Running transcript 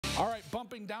All right,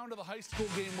 bumping down to the high school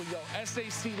game we go.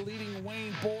 SAC leading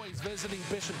Wayne boys visiting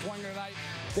Bishop Dwenger tonight.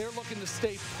 They're looking to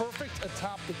stay perfect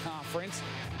atop the conference.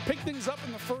 Pick things up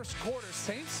in the first quarter.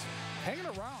 Saints hanging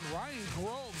around. Ryan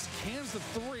Groves cans the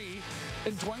three,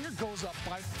 and Dwenger goes up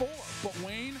by 4. But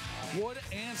Wayne would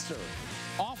answer.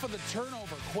 Off of the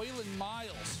turnover, Quaylen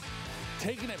Miles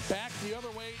taking it back the other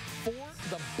way for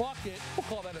the bucket. We'll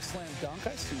call that a slam dunk.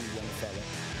 I see you, young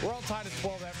fella. We're all tied at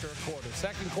 12 after a quarter.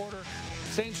 Second quarter,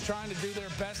 Saints trying to do their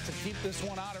best to keep this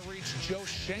one out of reach. Joe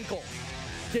Schenkel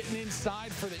getting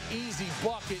inside for the easy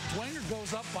bucket. Dwenger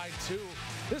goes up by 2.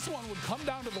 This one would come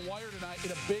down to the wire tonight in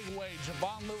a big way.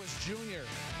 Javon Lewis Jr.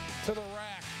 to the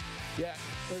rack. Yeah,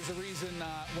 there's a reason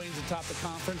Wayne's atop the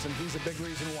conference, and he's a big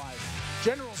reason why.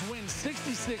 Generals win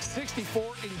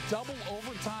 66-64 in double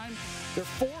overtime. They're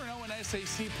 4-0 in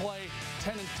SAC play,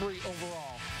 10-3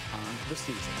 overall on the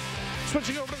season.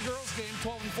 Switching over to the girls' game,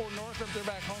 12-4 Northrop. They're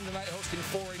back home tonight hosting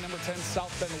 4A number 10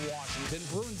 South Bend, Washington.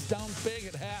 Bruins down big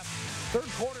at half.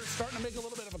 Third quarter starting to make a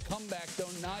little bit of a comeback,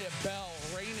 though. Nia Bell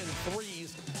raining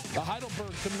threes. The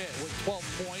Heidelberg commit with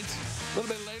 12 points. A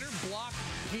little bit later, block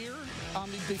here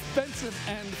on the defensive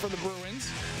end for the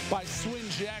Bruins by Swin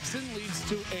Jackson leads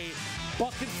to a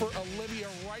bucket for Olivia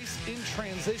Rice in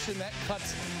transition. That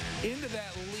cuts into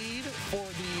that lead for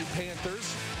the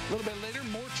Panthers. A little bit later,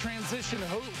 more transition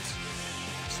hoops.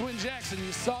 Swin Jackson,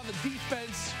 you saw the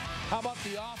defense. How about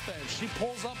the offense? She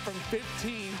pulls up from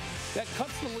 15. That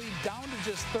cuts the lead down to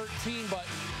just 13, but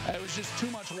it was just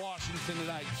too much Washington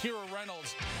tonight. Kira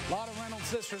Reynolds, a lot of Reynolds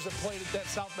sisters have played at that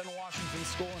South Bend, Washington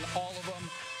school, and all of them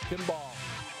can ball.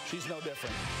 She's no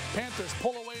different. Panthers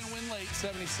pull away and win late,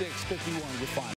 76-51. Good final.